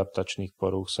nejakých adaptačných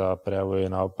porúch sa prejavuje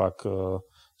naopak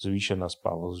zvýšená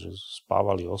spavosť, že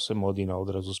spávali 8 hodín a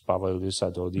odrazu spávajú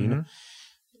 10 hodín.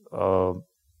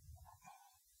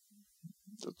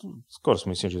 Skôr si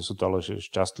myslím, že sú to ale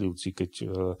šťastlivci, keď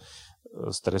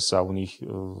stres sa u nich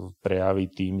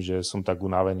prejaví tým, že som tak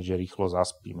unavený, že rýchlo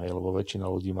zaspím. Lebo väčšina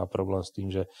ľudí má problém s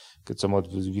tým, že keď som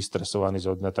vystresovaný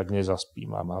zo dňa, tak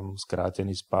nezaspím a mám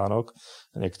skrátený spánok.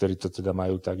 Niektorí to teda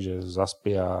majú tak, že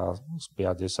spia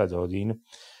 10 hodín.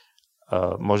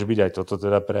 Môže byť aj toto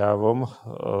teda prejavom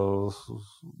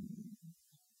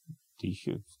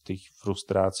tých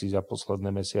frustrácií za posledné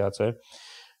mesiace.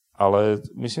 Ale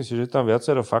myslím si, že je tam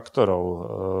viacero faktorov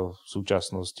v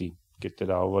súčasnosti, keď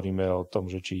teda hovoríme o tom,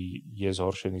 že či je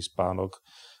zhoršený spánok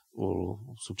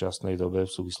v súčasnej dobe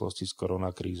v súvislosti s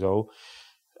koronakrízou.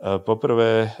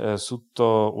 Poprvé sú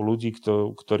to u ľudí,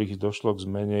 ktorých došlo k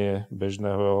zmene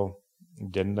bežného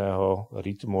denného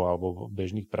rytmu alebo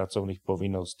bežných pracovných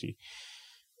povinností.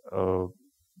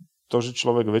 To, že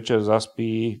človek večer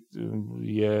zaspí,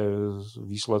 je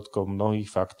výsledkom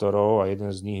mnohých faktorov a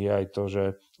jeden z nich je aj to, že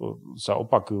sa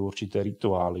opakujú určité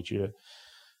rituály. Čiže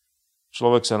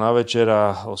človek sa na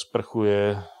večera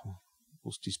osprchuje,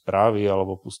 pustí správy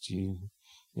alebo pustí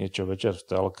niečo večer v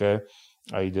telke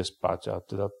a ide spať. A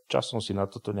teda časom si na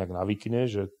toto nejak navykne,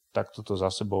 že takto to za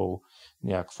sebou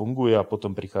nejak funguje a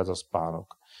potom prichádza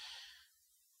spánok.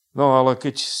 No ale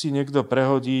keď si niekto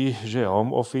prehodí, že je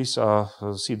home office a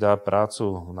si dá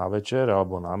prácu na večer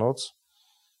alebo na noc,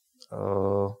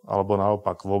 alebo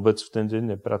naopak vôbec v ten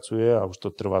deň nepracuje a už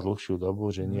to trvá dlhšiu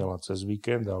dobu, že nie len cez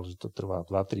víkend, ale že to trvá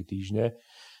 2-3 týždne,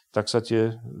 tak sa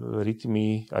tie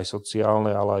rytmy, aj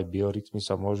sociálne, ale aj biorytmy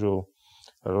sa môžu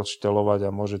rozštelovať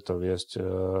a môže to viesť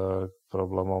k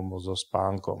problémom so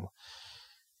spánkom.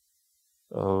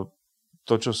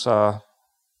 To, čo sa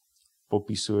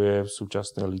popisuje v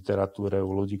súčasnej literatúre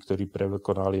u ľudí, ktorí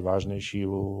prekonali vážnejšiu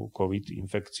COVID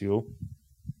infekciu,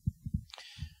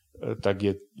 tak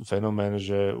je fenomén,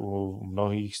 že u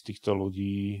mnohých z týchto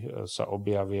ľudí sa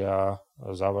objavia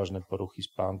závažné poruchy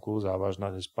spánku,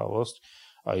 závažná nespavosť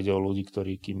a ide o ľudí,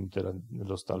 ktorí kým teda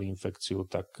nedostali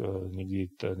infekciu, tak nikdy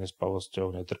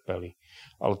nespavosťou netrpeli.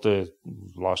 Ale to je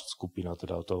zvlášť skupina,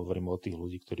 teda to hovorím o tých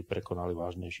ľudí, ktorí prekonali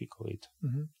vážnejší COVID.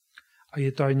 Mm-hmm. A je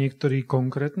to aj niektorý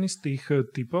konkrétny z tých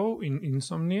typov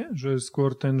insomnie, že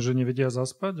skôr ten, že nevedia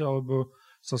zaspať, alebo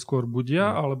sa skôr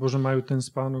budia, alebo že majú ten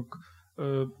spánok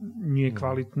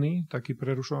niekvalitný, taký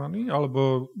prerušovaný,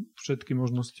 alebo všetky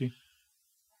možnosti?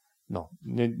 No,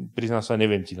 priznám sa,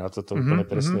 neviem ti na toto úplne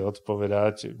presne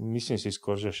odpovedať. Myslím si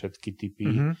skôr, že všetky typy.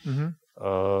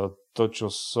 To, čo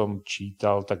som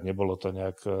čítal, tak nebolo to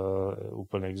nejak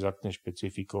úplne exaktne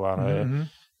špecifikované.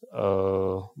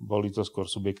 Boli to skôr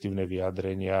subjektívne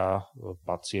vyjadrenia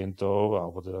pacientov,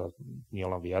 alebo teda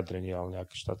nielen vyjadrenia, ale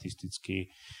nejaké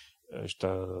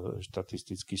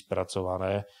štatisticky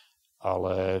spracované,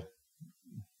 ale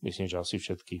myslím, že asi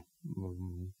všetky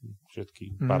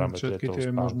parametre toho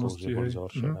spánku že boli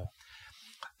zhoršené.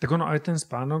 Tak ono aj ten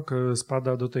spánok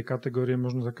spadá do tej kategórie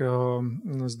možno takého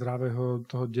zdravého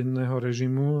toho denného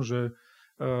režimu, že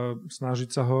snažiť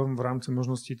sa ho v rámci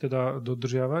možností teda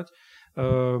dodržiavať.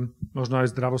 Možno aj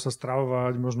zdravo sa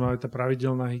stravovať, možno aj tá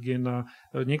pravidelná hygiena.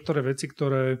 Niektoré veci,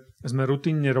 ktoré sme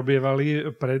rutinne robievali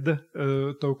pred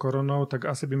tou koronou, tak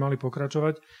asi by mali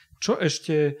pokračovať. Čo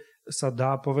ešte sa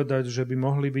dá povedať, že by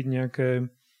mohli byť nejaké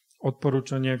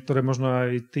odporúčania, ktoré možno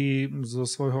aj ty zo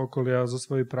svojho okolia, zo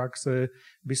svojej praxe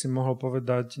by si mohol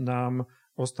povedať nám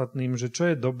ostatným, že čo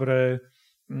je dobré,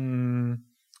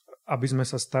 aby sme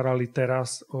sa starali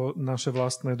teraz o naše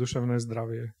vlastné duševné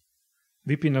zdravie?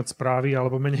 Vypínať správy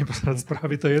alebo menej pozerať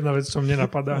správy, to je jedna vec, čo mne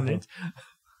napadá hneď.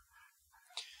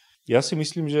 Ja si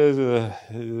myslím, že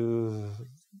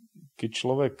keď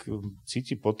človek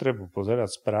cíti potrebu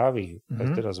pozerať správy,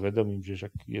 aj teraz vedomím, že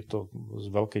však je to z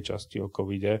veľkej časti o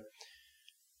covide,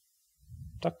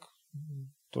 tak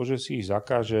to, že si ich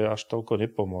zakáže, až toľko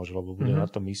nepomôže, lebo bude na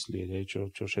to myslieť,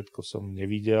 čo všetko som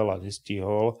nevidel a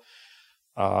nestihol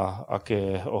a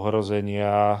aké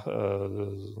ohrozenia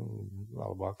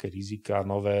alebo aké rizika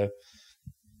nové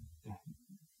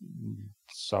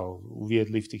sa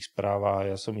uviedli v tých správach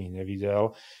a ja som ich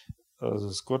nevidel.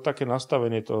 Skôr také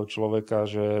nastavenie toho človeka,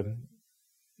 že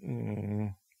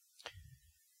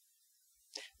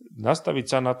nastaviť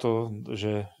sa na to,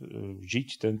 že žiť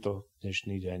tento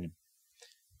dnešný deň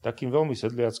takým veľmi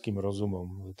sedliackým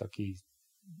rozumom, taký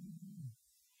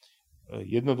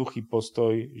jednoduchý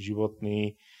postoj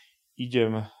životný,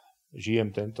 žijem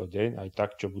tento deň, aj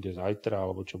tak, čo bude zajtra,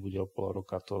 alebo čo bude o pol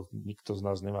roka, to nikto z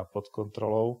nás nemá pod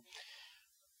kontrolou.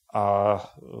 A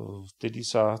vtedy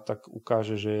sa tak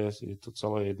ukáže, že je to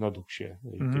celé jednoduchšie.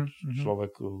 Keď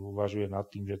človek uvažuje nad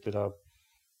tým, že teda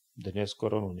dnes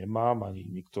koronu nemám, ani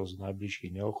nikto z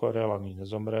najbližších neochorel, ani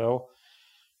nezomrel.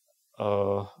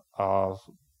 A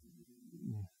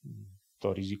to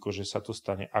riziko, že sa to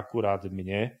stane akurát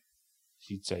mne,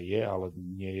 síce je, ale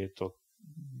nie je to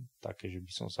také, že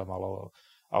by som sa mal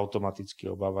automaticky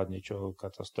obávať niečoho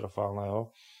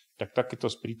katastrofálneho. Tak takéto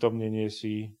sprítomnenie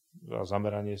si a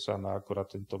zameranie sa na akurát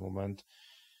tento moment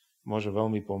môže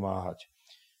veľmi pomáhať.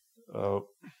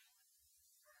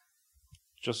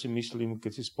 Čo si myslím,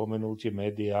 keď si spomenul tie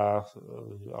médiá,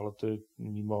 ale to je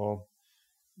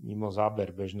mimo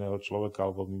záber bežného človeka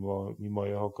alebo mimo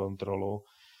jeho kontrolu.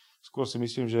 Skôr si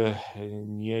myslím, že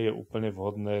nie je úplne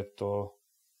vhodné to,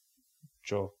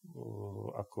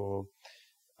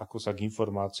 ako sa k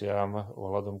informáciám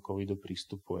ohľadom covidu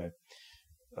pristupuje.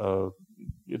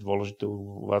 Je dôležité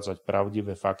uvádzať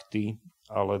pravdivé fakty,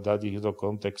 ale dať ich do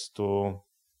kontextu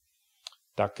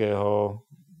takého,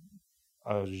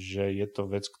 že je to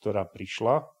vec, ktorá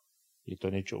prišla, je to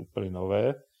niečo úplne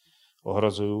nové,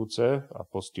 ohrozujúce a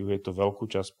postihuje to veľkú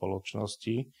časť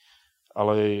spoločnosti,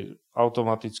 ale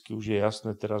automaticky už je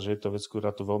jasné teraz, že je to vec,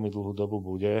 ktorá tu veľmi dlhú dobu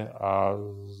bude a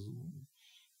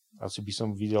asi by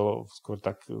som videl, skôr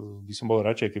tak by som bol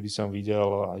radšej, keby som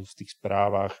videl aj v tých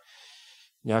správach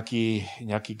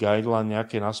nejaký guideline,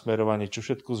 nejaké nasmerovanie, čo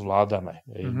všetko zvládame.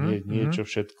 Nie čo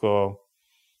všetko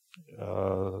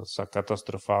sa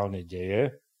katastrofálne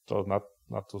deje.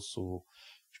 Na to sú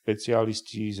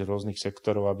špecialisti z rôznych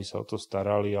sektorov, aby sa o to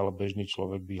starali, ale bežný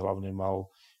človek by hlavne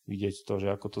mal vidieť to, že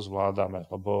ako to zvládame.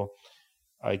 Lebo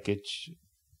aj keď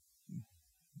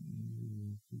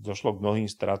došlo k mnohým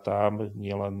stratám,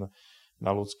 nielen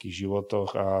na ľudských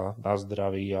životoch a na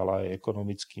zdraví, ale aj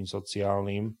ekonomickým,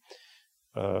 sociálnym,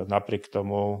 napriek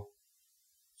tomu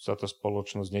sa tá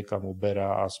spoločnosť niekam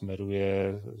uberá a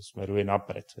smeruje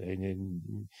napred.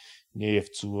 Nie je v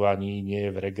cúvaní, nie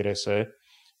je v regrese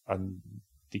a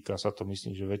týka sa to,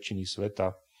 myslím, že väčšiny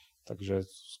sveta. Takže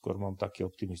skôr mám taký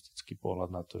optimistický pohľad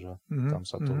na to, že tam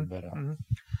sa to uberá.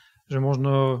 Že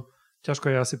možno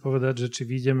ťažko je asi povedať, že či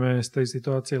vyjdeme z tej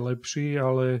situácie lepší,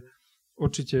 ale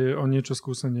určite o niečo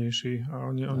skúsenejší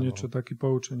a o niečo taký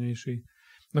poučenejší.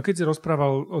 No keď si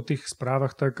rozprával o tých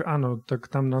správach, tak áno,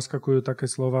 tak tam naskakujú také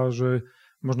slova, že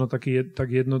možno tak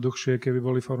jednoduchšie, keby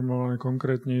boli formulované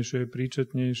konkrétnejšie,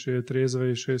 príčetnejšie,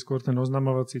 triezvejšie, skôr ten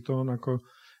oznamovací tón ako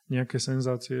nejaké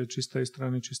senzácie čistej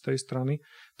strany.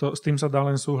 S tým sa dá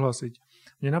len súhlasiť.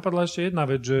 Mne napadla ešte jedna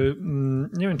vec, že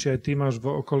neviem, či aj ty máš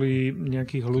v okolí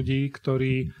nejakých ľudí,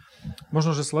 ktorí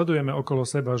možno, že sledujeme okolo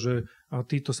seba, že a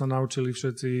títo sa naučili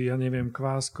všetci, ja neviem,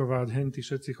 kváskovať, henty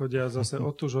všetci chodia zase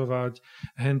otužovať,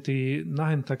 henty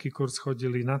na taký kurz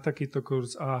chodili, na takýto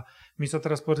kurz a my sa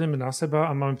teraz pozrieme na seba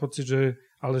a máme pocit, že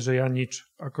ja nič,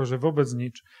 akože vôbec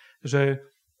nič. Že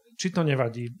či to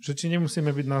nevadí, že či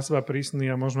nemusíme byť na seba prísni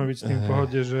a môžeme byť s tým v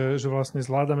pohode, že vlastne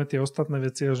zvládame tie ostatné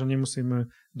veci a že nemusíme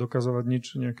dokazovať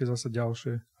nič nejaké zase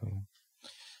ďalšie.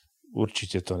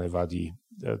 Určite to nevadí.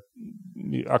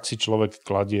 Ak si človek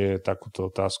kladie takúto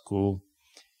otázku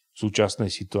v súčasnej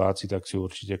situácii, tak si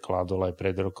určite kládol aj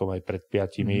pred rokom, aj pred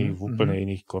 5 v úplne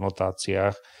iných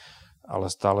konotáciách, ale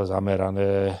stále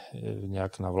zamerané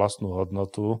nejak na vlastnú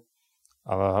hodnotu.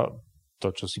 A to,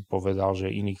 čo si povedal,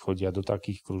 že iní chodia do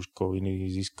takých krúžkov, iní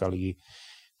získali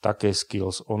také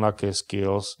skills, onaké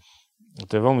skills,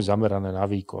 to je veľmi zamerané na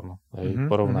výkon.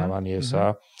 Porovnávanie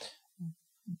sa.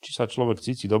 Či sa človek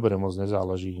cíti dobre, moc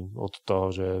nezáleží od toho,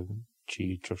 že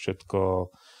či čo všetko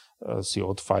si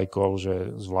odfajkol, že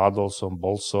zvládol som,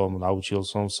 bol som, naučil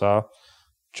som sa,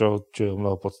 čo je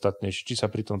mnoho podstatnejšie, či sa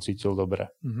pri tom cítil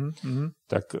dobre.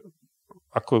 Tak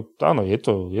áno, je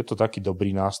to taký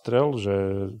dobrý nástrel, že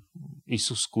ísť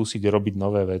skúsiť robiť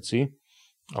nové veci,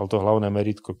 ale to hlavné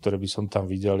meritko, ktoré by som tam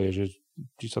videl, je, že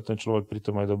či sa ten človek pri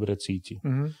tom aj dobre cíti.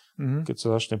 Keď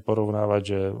sa začne porovnávať,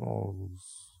 že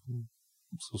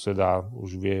suseda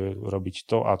už vie robiť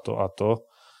to a to a to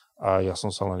a ja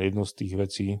som sa len jednu z tých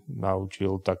vecí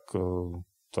naučil, tak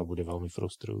to bude veľmi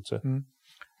frustrujúce.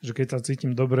 Že keď sa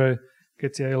cítim dobre,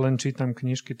 keď si aj len čítam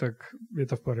knižky, tak je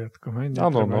to v poriadku.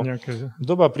 Áno, nejaké...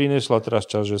 Doba priniesla teraz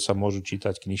čas, že sa môžu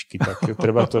čítať knižky, tak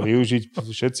treba to využiť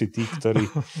všetci tí,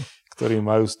 ktorí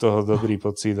majú z toho dobrý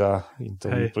pocit a im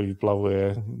to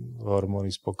vyplavuje hormóny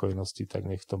spokojnosti, tak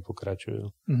nech v tom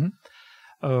pokračujú.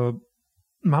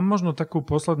 Mám možno takú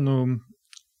poslednú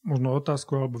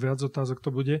otázku, alebo viac otázok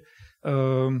to bude,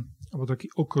 alebo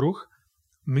taký okruh.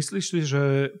 Myslíš si,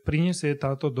 že prinesie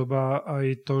táto doba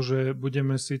aj to, že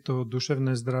budeme si to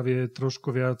duševné zdravie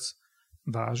trošku viac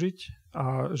vážiť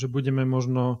a že budeme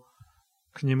možno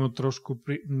k nemu trošku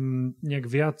nejak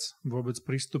viac vôbec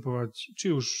pristupovať,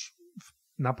 či už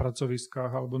na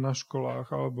pracoviskách, alebo na školách,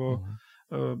 alebo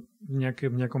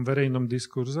v nejakom verejnom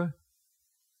diskurze?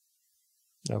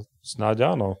 Ja,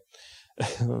 snáď áno.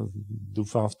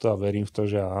 Dúfam v to a verím v to,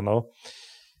 že áno.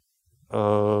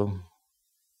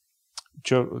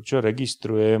 Čo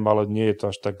registrujem, ale nie je to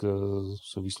až tak v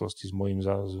súvislosti s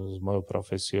mojou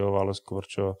profesiou, ale skôr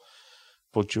čo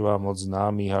počúvam od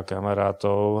známych a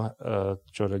kamarátov,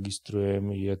 čo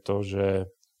registrujem, je to, že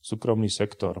súkromný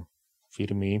sektor,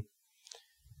 firmy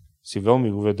si veľmi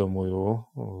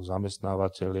uvedomujú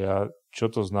zamestnávateľia,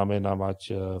 čo to znamená mať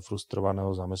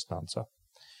frustrovaného zamestnanca.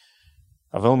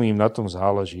 A veľmi im na tom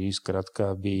záleží,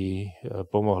 skrátka, aby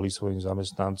pomohli svojim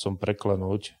zamestnancom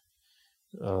preklenúť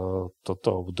toto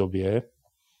obdobie,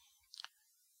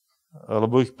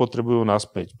 lebo ich potrebujú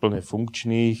naspäť plne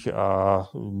funkčných a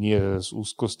nie s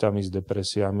úzkosťami, s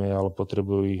depresiami, ale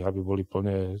potrebujú ich, aby boli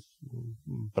plne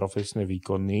profesne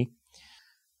výkonní.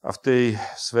 A v tej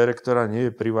sfére, ktorá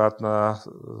nie je privátna,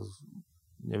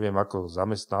 neviem ako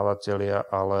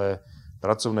zamestnávateľia, ale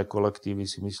pracovné kolektívy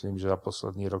si myslím, že za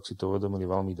posledný rok si to uvedomili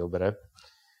veľmi dobre,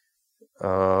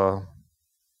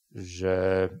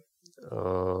 že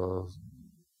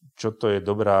čo to je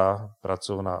dobrá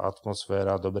pracovná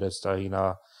atmosféra, dobré vzťahy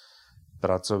na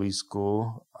pracovisku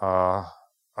a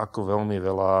ako veľmi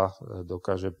veľa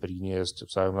dokáže priniesť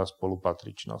vzájomná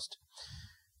spolupatričnosť.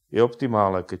 Je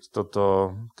optimálne,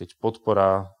 keď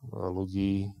podpora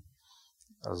ľudí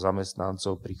a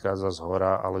zamestnancov prichádza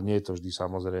zhora, ale nie je to vždy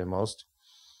samozrejmosť.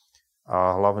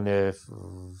 A hlavne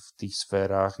v tých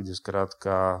sférach, kde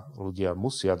skrátka ľudia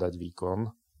musia dať výkon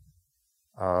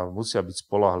a musia byť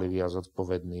spoľahliví a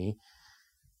zodpovední,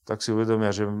 tak si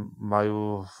uvedomia, že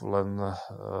majú len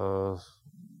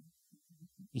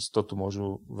istotu,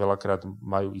 veľakrát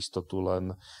majú istotu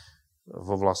len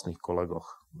vo vlastných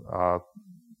kolegoch. A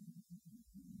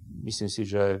myslím si,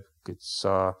 že keď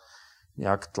sa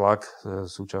nejak tlak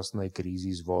súčasnej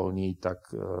krízy zvolní, tak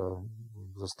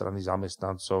zo strany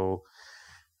zamestnancov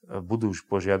budú už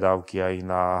požiadavky aj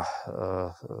na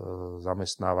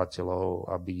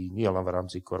zamestnávateľov, aby nie len v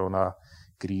rámci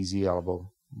koronakrízy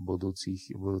alebo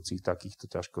budúcich takýchto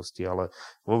ťažkostí, ale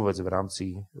vôbec v rámci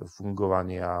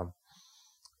fungovania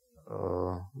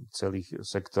celých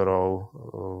sektorov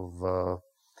v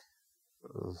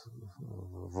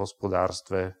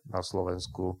hospodárstve na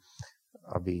Slovensku,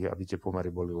 aby tie pomery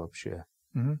boli lepšie.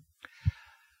 Mm-hmm.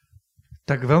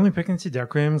 Tak veľmi pekne ti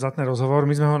ďakujem za ten rozhovor.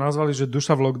 My sme ho nazvali, že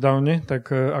duša v lockdowne,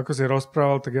 tak ako si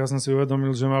rozprával, tak ja som si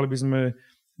uvedomil, že mali by sme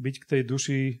byť k tej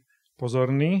duši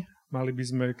pozorní, mali by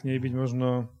sme k nej byť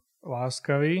možno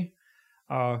láskaví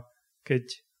a keď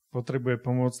potrebuje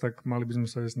pomôcť, tak mali by sme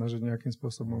sa aj snažiť nejakým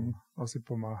spôsobom asi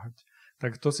pomáhať.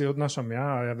 Tak to si odnášam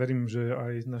ja a ja verím, že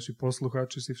aj naši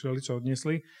poslucháči si všeličo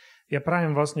odniesli. Ja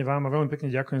prajem vlastne vám a veľmi pekne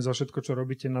ďakujem za všetko, čo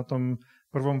robíte na tom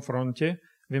prvom fronte.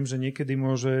 Viem, že niekedy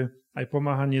môže aj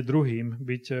pomáhanie druhým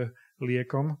byť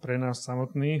liekom pre nás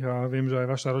samotných a viem, že aj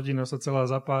vaša rodina sa celá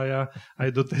zapája aj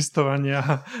do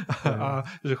testovania a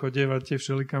že chodievate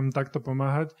všelikam takto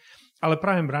pomáhať. Ale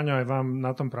prajem, Braňo, aj vám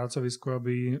na tom pracovisku,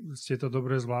 aby ste to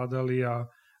dobre zvládali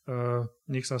a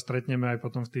nech sa stretneme aj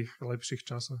potom v tých lepších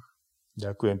časoch.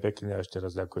 Ďakujem pekne a ešte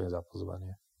raz ďakujem za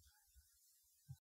pozvanie.